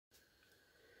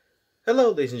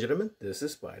Hello, ladies and gentlemen, this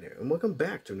is Spider, and welcome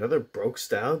back to another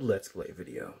Broke-styled Let's Play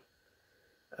video.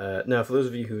 Now, for those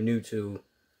of you who are new to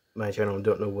my channel and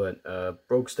don't know what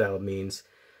Broke-style means,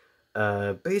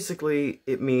 basically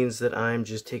it means that I'm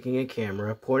just taking a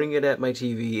camera, pointing it at my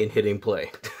TV, and hitting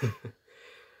play.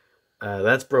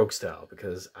 That's Broke-style,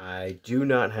 because I do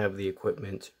not have the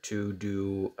equipment to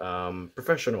do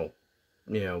professional,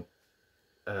 Let's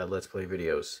Play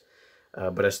videos.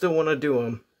 But I still want to do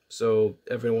them. So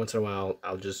every once in a while,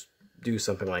 I'll just do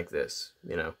something like this,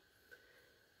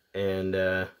 And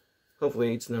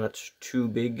hopefully it's not too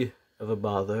big of a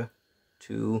bother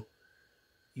to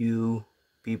you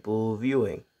people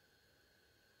viewing.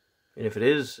 And if it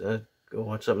is, go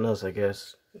watch something else, I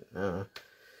guess.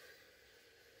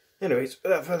 Anyways,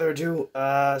 without further ado,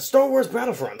 Star Wars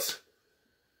Battlefront.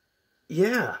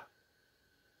 Yeah.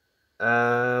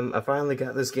 I finally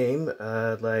got this game,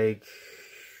 like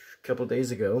couple days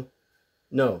ago.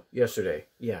 No, yesterday.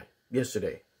 Yeah,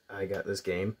 yesterday I got this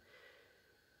game.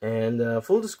 And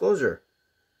full disclosure,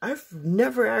 I've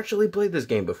never actually played this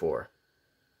game before.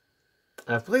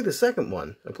 I've played the second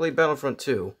one. I played Battlefront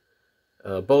 2.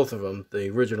 Both of them,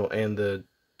 the original and the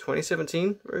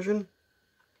 2017 version,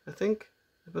 I think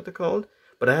is what they're called.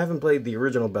 But I haven't played the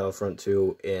original Battlefront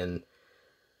 2 in,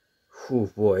 oh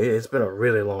boy, it's been a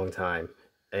really long time.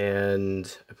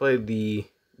 And I played the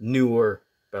newer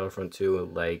Battlefront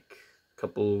 2 like a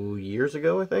couple years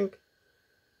ago, I think.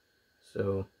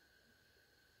 So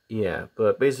yeah,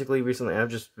 but basically recently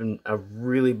I've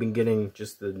really been getting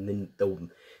just the need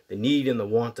and the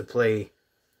want to play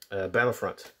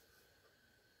Battlefront,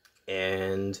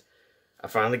 and I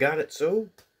finally got it. So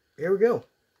here we go.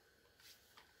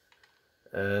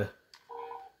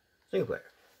 Single player.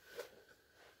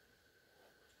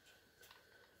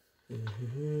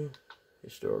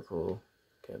 Historical.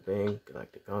 Campaign,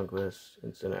 Galactic Conquest,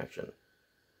 Instant Action.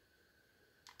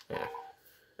 Yeah,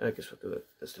 I guess we'll do it.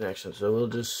 Instant Action, so we'll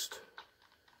just...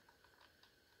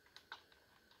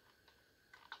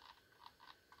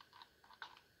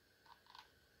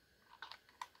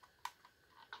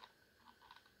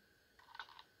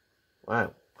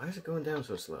 Wow, why is it going down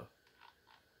so slow?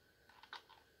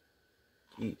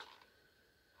 Gee.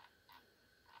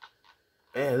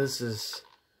 Man, this is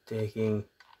taking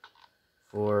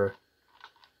forever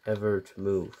to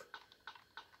move.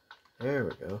 There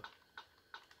we go.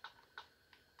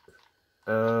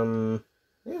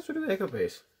 Yeah, let's do the Echo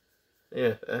Base.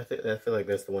 Yeah, I feel like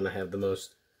that's the one I have the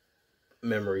most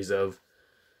memories of.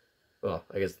 Well,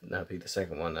 I guess that'd be the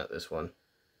second one, not this one.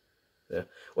 Yeah,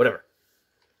 whatever.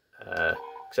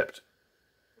 Accept.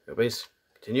 Echo Base.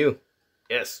 Continue.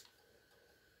 Yes.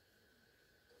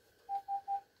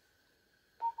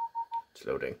 It's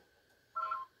loading.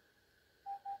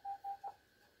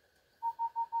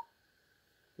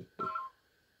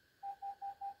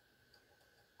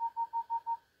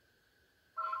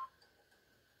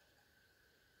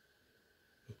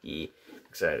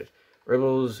 Excited.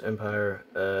 Rebels, Empire,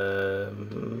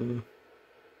 we'll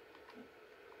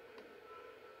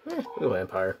go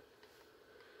Empire.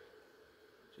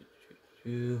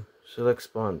 Select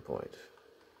spawn point.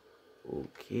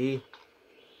 Okay.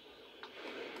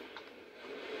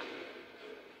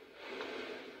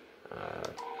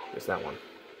 Guess that one.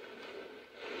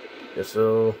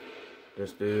 This'll,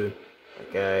 this dude,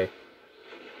 that guy.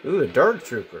 Ooh, the Dark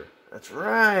Trooper. That's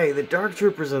right, the Dark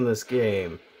Trooper's in this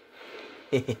game.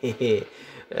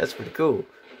 That's pretty cool.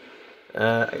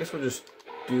 I guess we'll just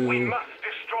do... We must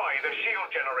destroy the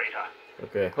shield generator.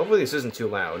 Okay, hopefully this isn't too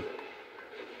loud.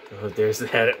 Oh, there's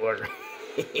that at work.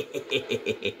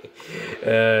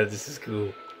 This is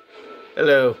cool.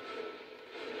 Hello.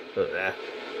 So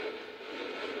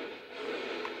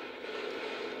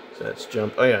let's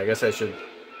jump. Oh yeah, I guess I should,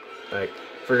 like,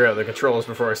 figure out the controls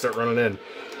before I start running in.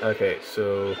 Okay,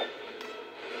 so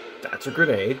that's a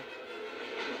grenade.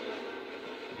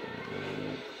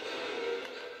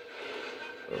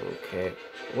 Okay,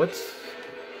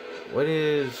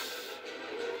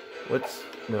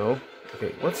 no.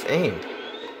 Okay, what's aim?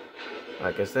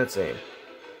 I guess that's aim.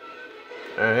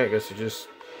 Alright, I guess you just...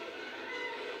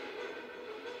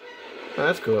 Oh,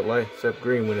 that's cool. It lights up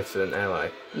green when it's an ally.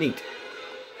 Neat.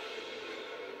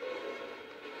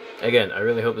 Again, I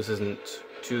really hope this isn't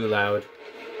too loud.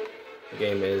 The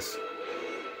game is.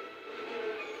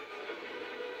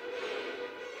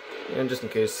 And just in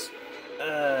case...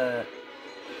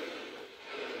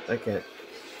 I can't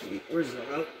see. Where's the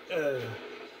remote?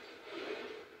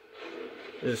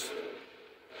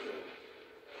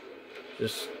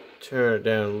 Just turn it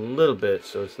down a little bit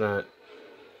so it's not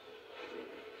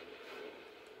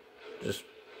just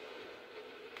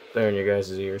blaring your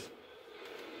guys' ears.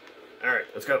 Alright,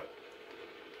 let's go.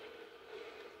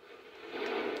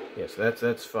 Yes,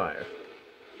 that's fire.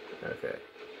 Okay.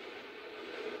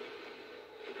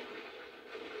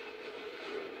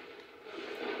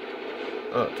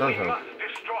 Oh, Tom. We must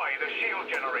destroy the shield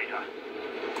generator.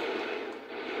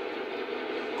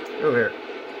 Over here.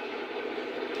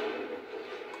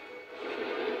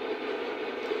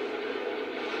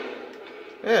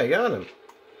 Yeah, I got him.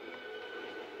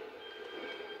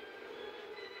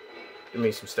 Give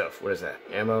me some stuff. What is that?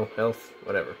 Ammo, health,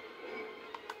 whatever.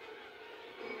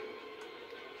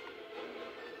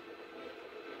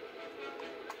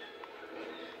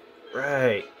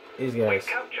 Right. These guys.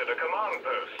 We captured a command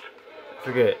post. I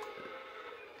forget.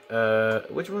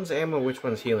 Which one's ammo, which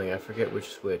one's healing? I forget which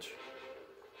is which.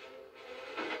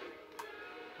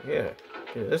 Yeah.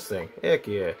 Yeah, this thing. Heck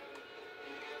yeah.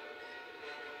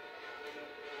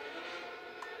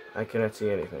 I cannot see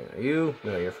anything. Are you?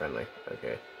 No, you're friendly.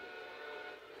 Okay.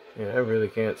 Yeah, I really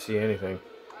can't see anything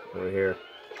over here.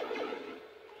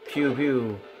 Pew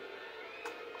pew.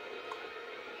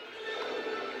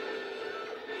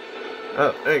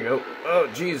 Oh, there you go. Oh,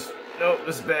 jeez. No,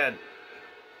 this is bad.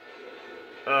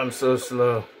 I'm so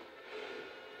slow.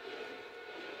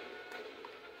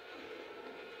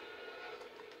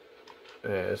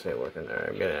 Yeah, this ain't working. Alright,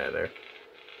 I'm getting out of there.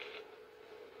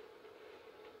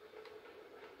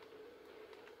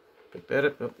 Pick that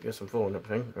up. Nope, guess I'm full and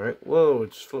everything. Alright. Whoa,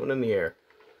 it's floating in the air.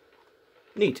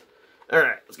 Neat.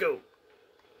 Alright, let's go.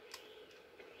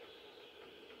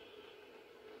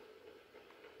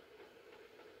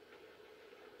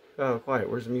 Oh, quiet.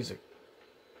 Where's the music?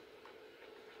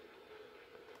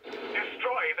 Destroy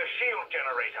the shield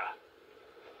generator.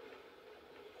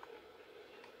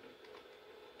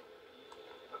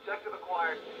 Objective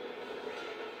acquired.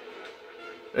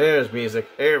 There's music.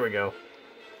 There we go.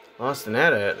 Lost an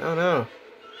ad at. Oh no.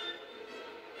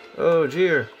 Oh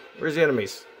dear. Where's the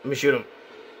enemies? Let me shoot them.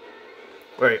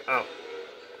 Where are you? Oh.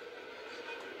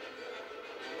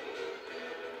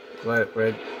 Light it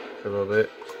red for a little bit.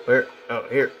 Where? Oh,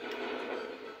 here.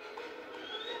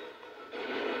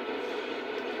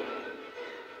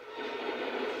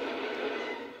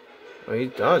 Oh,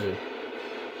 he's dodging.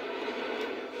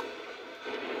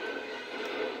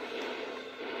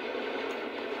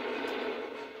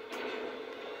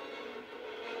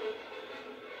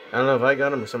 I don't know if I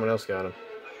got him or someone else got him.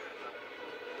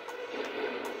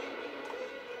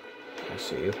 I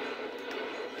see you.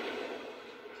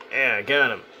 Yeah, I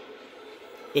got him.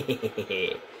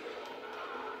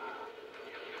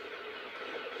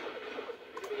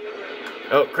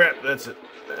 Oh crap, that's it.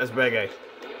 That's a bad guy.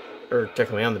 Or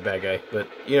technically I'm the bad guy, but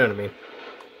you know what I mean.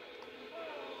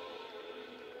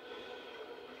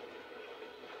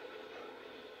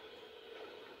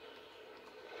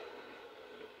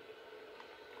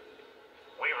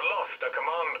 We've lost a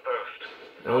command post.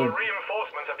 Oh. Our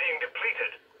reinforcements are being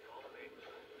depleted.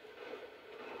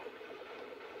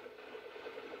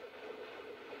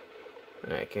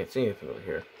 I can't see anything over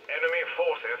here. Enemy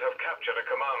forces have captured a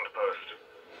command post.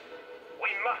 We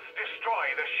must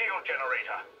destroy the shield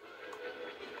generator.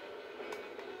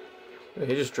 Hey,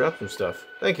 he just dropped some stuff.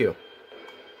 Thank you.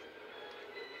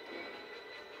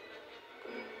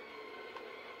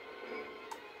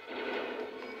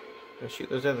 Can I shoot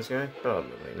those at this guy?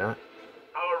 Probably not.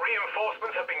 Our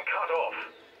reinforcements have been cut off.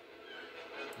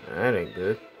 That ain't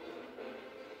good.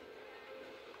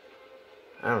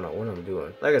 I don't know what I'm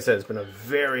doing. Like I said, it's been a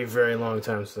very, very long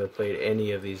time since I played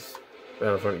any of these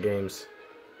Battlefront games.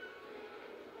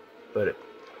 But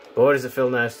boy, does it feel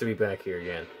nice to be back here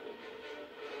again.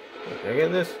 Can I get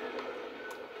in this?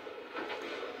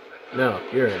 No,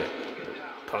 you're in it,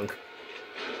 punk.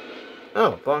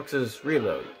 Oh, boxes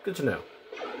reload. Good to know.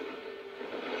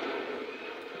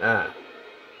 Ah.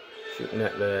 Shooting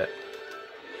at that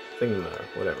thing or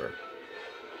whatever.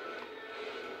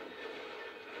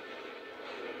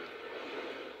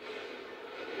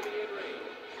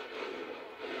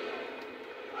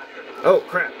 Oh,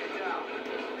 crap.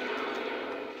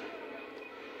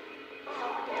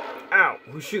 Ow,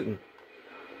 who's shooting?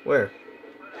 Where?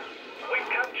 We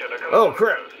captured a command Oh,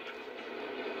 crap. post.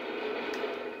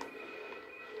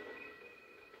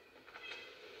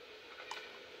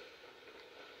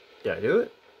 Did I do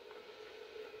it?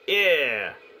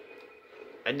 Yeah!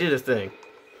 I did a thing.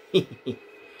 I'm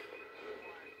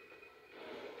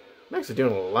actually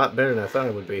doing a lot better than I thought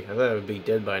I would be. I thought I would be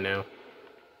dead by now.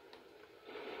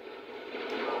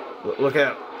 Look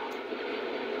out.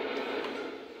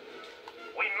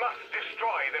 We must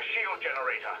destroy the shield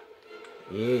generator.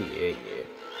 Yeah.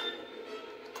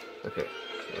 Okay,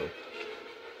 so...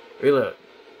 reload.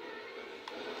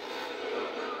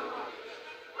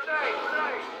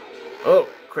 Oh,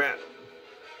 crap.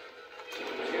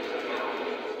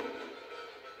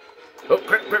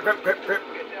 Crap, crap, crap, crap.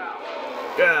 Get down.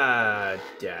 God,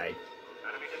 died.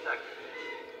 Enemy detected.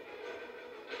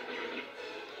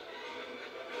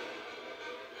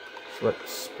 Select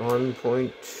spawn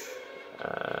point.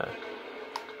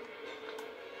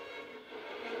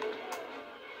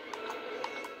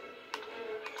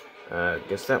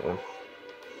 Guess that one.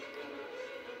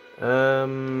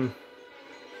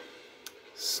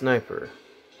 Sniper.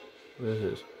 What is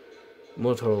this?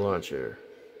 Motor launcher.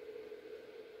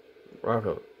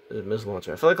 Rocket missile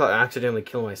launcher. I feel like I'll accidentally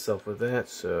kill myself with that,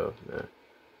 so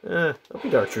nah. I'll be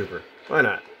Dark Trooper. Why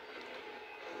not?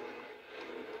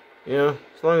 You know,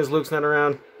 as long as Luke's not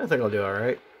around, I think I'll do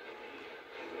alright.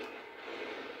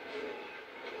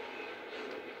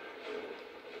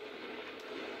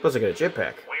 Plus I get a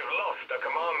jetpack. We've lost a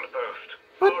command post.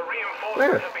 What? Our reinforcements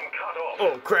Where? have been cut off.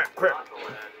 Oh, crap, crap.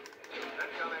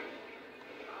 That's coming.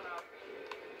 On up.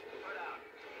 Spread out.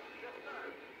 Yes,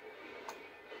 sir.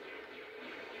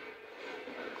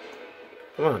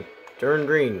 Come on, turn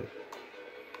green.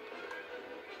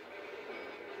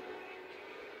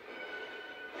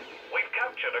 We've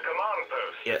captured a command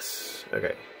post. Yes,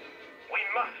 okay. We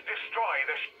must destroy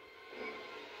the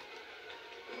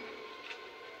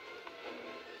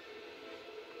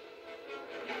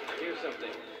Here's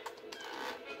something.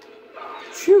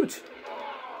 Shoot!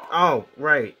 Oh,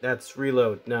 right, that's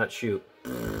reload, not shoot.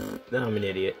 Now I'm an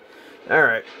idiot.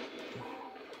 Alright.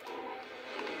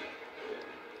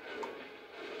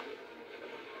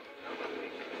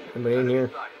 Anybody in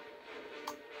here?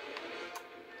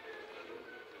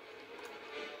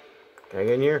 Can I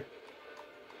get in here?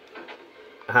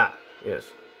 Aha, yes.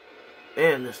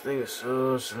 Man, this thing is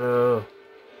so slow.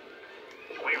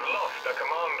 We've lost a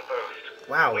command post.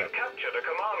 Wow, We've captured a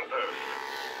command post.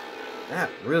 that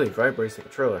really vibrates the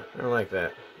controller. I don't like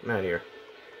that. I'm out of here.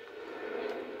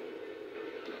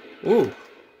 Ooh.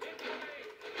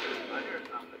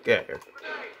 Get out of here.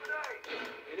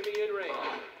 Enemy in range.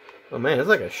 Oh man, it's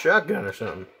like a shotgun or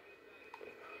something.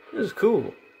 This is cool.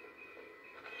 We've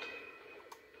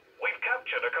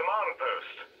captured a command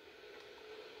post.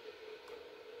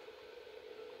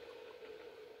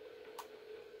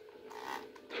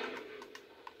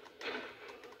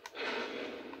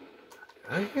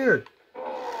 I hear.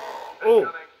 Oh,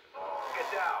 Get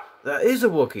down. that is a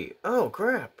Wookiee. Oh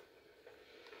crap.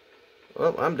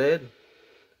 Well, I'm dead.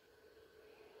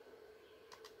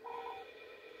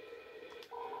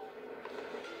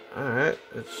 Alright,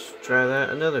 let's try that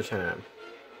another time.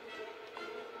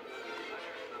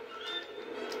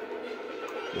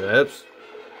 Oops.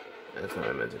 That's not what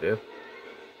I meant to do.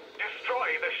 Destroy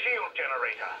the shield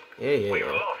generator. Yeah, We've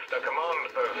yeah. lost a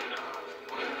command post.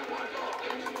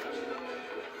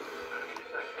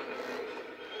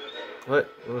 What?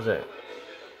 What was that?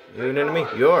 You an enemy?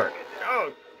 You are.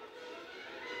 Oh!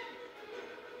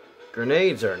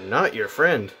 Grenades are not your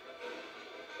friend.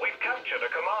 We've captured a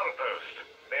command post.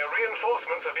 Their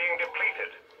reinforcements are being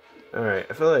depleted. Alright,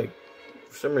 I feel like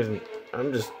for some reason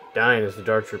I'm just dying as the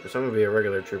Dark Trooper, so I'm gonna be a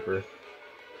regular trooper.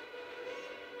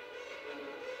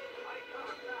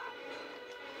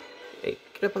 Hey,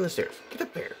 get up on the stairs. Get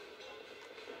up there.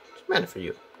 What's the matter for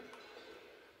you?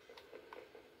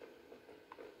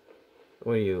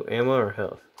 What are you, ammo or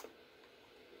health?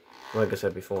 Well, like I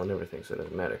said before, and everything, so it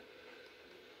doesn't matter.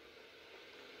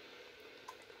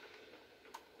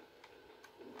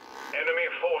 Enemy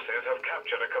forces have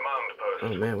captured a command post.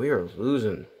 Oh man, we are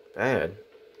losing bad.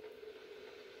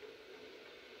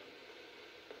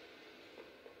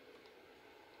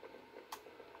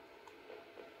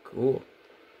 Cool.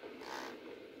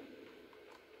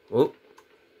 Whoop.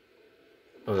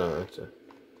 Oh no, that's a...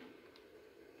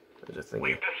 There's a thing.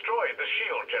 We've destroyed the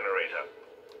shield generator.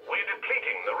 We're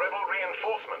depleting the rebel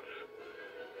reinforcements.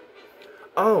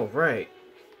 Oh, right.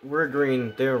 We're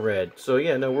green, they're red. So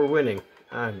yeah, no, we're winning.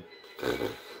 I'm...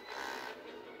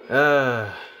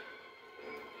 Hello.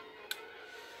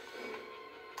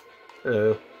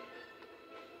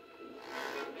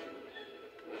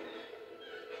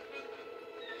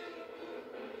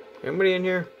 Anybody in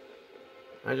here?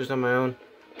 I just on my own.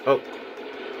 Oh.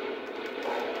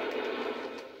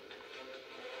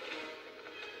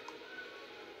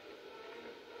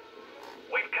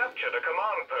 We've captured a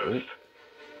command post.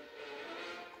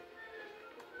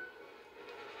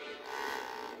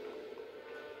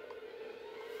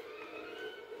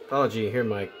 Apology, you hear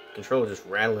my controller just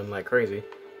rattling like crazy.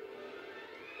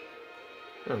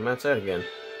 Oh, I'm outside again.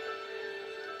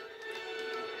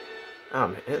 Oh,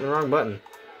 I'm hitting the wrong button.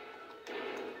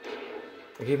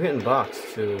 I keep hitting box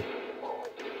to...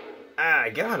 Ah, I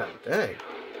got him! Dang.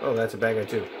 Oh, that's a bad guy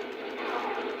too.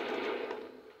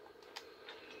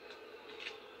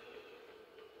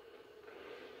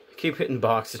 I keep hitting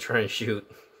box to try and shoot.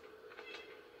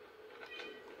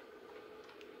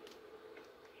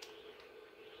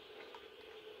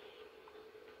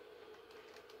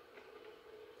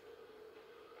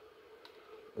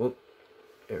 Whoop.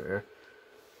 There we are.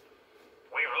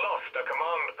 We've lost a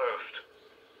command post.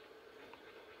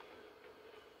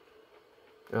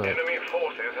 Oh. Enemy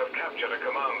forces have captured a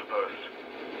command post.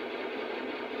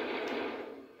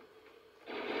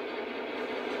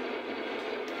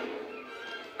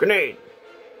 Grenade!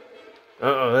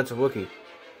 Uh-oh, that's a Wookiee. Victory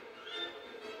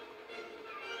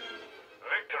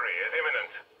is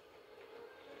imminent.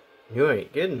 You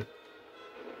ain't kidding.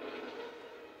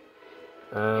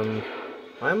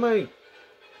 Why am I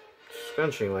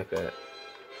scrunching like that?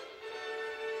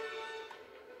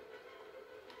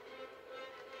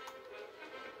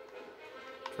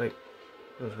 It's like,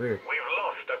 that was weird. We've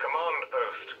lost a command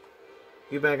post.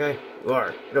 You bad guy? You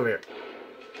are. Get over here.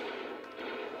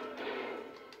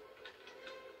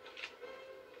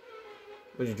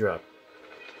 What'd you drop?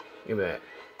 Give me that.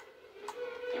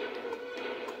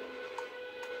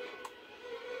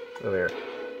 Over here.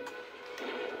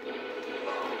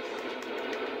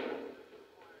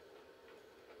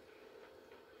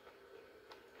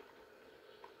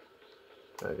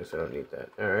 I guess I don't need that.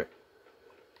 Alright.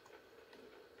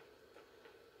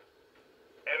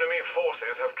 Enemy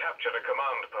forces have captured a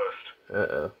command post.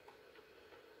 Uh-oh.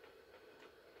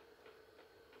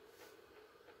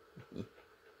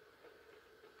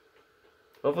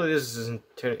 Hopefully this is as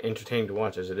entertaining to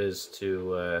watch as it is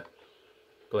to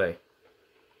play.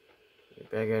 Any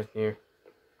bad guys in here?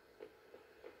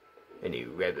 Any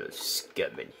rebel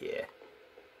scum in here?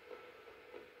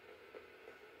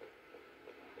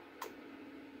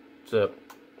 What's up?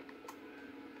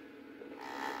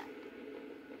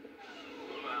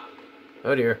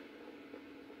 Oh dear.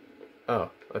 Oh,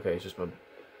 okay, it's just my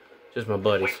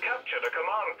buddies. We've captured a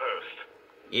command post.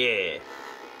 Yeah.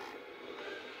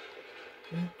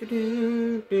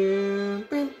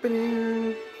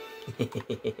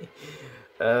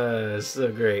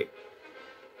 So great.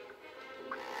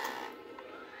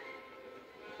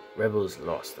 Rebels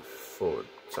lost the fort.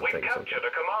 Something. We've captured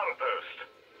a command post.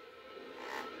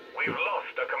 We've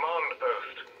lost a command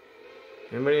post.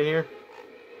 Anybody in here?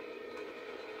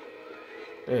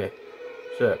 Hey,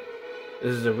 what's up?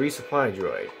 This is a resupply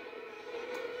droid.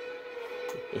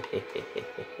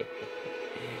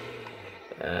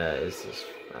 This is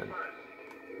fun.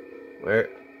 Where?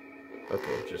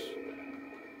 Okay, just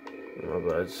more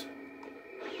buds.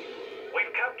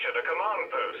 We've captured a command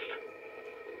post.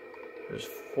 There's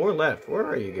 4 left. Where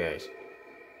are you guys?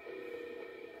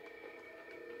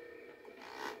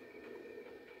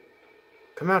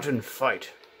 Come out and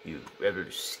fight, you rebel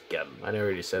scum. I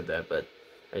already said that, but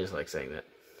I just like saying that.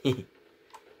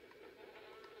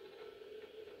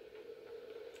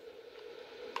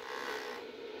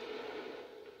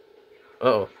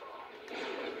 Uh-oh.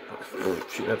 Oh,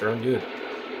 shooting at their own dude.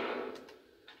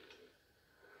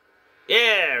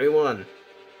 Yeah, we won.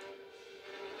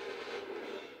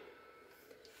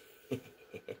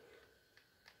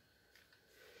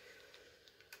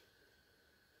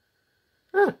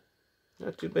 Huh.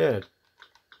 Not too bad.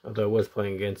 Although I was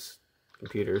playing against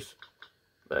computers.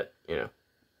 But, you know,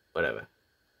 whatever.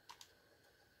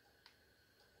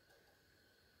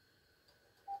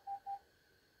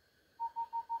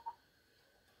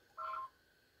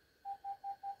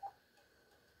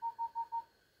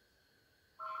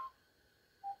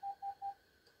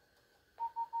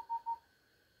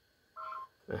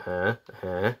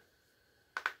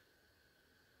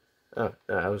 Oh,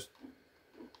 no, I was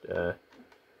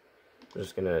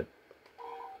just gonna,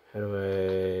 how do I,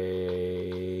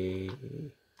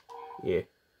 yeah,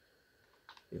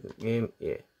 game,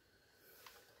 yeah.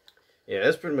 Yeah,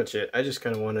 that's pretty much it. I just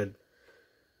kind of wanted,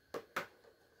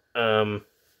 I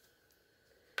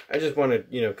just wanted,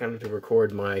 you know, kind of to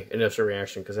record my initial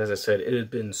reaction, because as I said, it had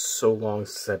been so long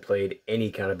since I played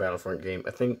any kind of Battlefront game.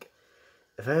 I think,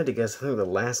 if I had to guess, I think the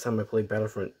last time I played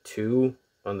Battlefront 2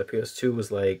 on the PS2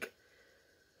 was like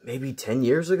maybe 10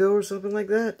 years ago or something like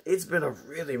that. It's been a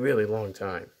really, really long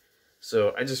time.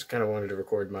 So I just kind of wanted to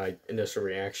record my initial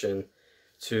reaction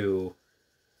to,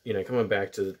 you know, coming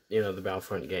back to, you know, the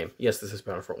Battlefront game. Yes, this is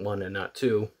Battlefront 1 and not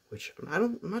 2, which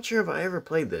I'm not sure if I ever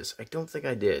played this. I don't think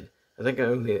I did. I think I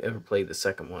only ever played the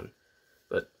second one,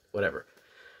 but whatever.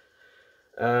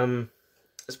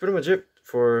 That's pretty much it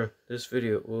for this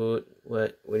video.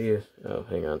 What do you, oh,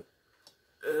 hang on.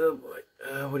 Oh boy,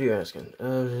 what are you asking?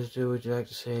 Would you like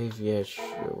to save? Yeah,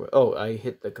 sure. Oh, I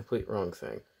hit the complete wrong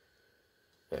thing.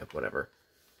 Yeah, whatever.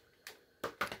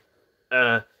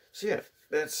 So yeah,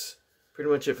 that's pretty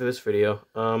much it for this video.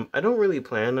 I don't really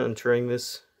plan on turning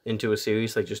this into a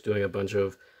series, like just doing a bunch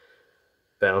of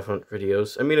Battlefront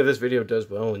videos. I mean, if this video does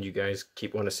well and you guys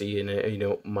keep want to see in it, you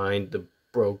don't mind the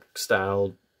broke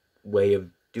style way of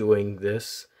doing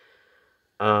this,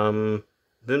 then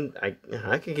I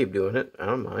can keep doing it. I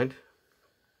don't mind.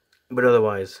 But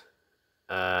otherwise,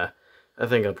 I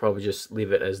think I'll probably just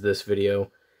leave it as this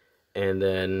video, and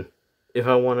then if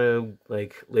I want to,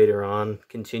 like, later on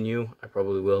continue, I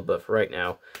probably will, but for right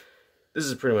now, this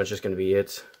is pretty much just going to be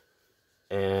it.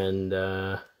 And,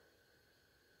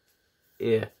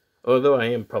 yeah. Although I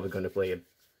am probably going to play a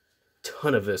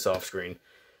ton of this off screen.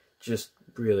 Just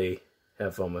really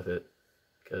have fun with it.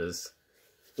 Because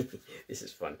this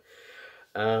is fun.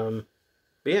 But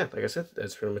yeah, like I said,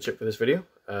 that's pretty much it for this video.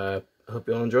 I hope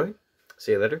you all enjoy.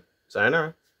 See you later.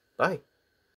 Sayonara. Bye.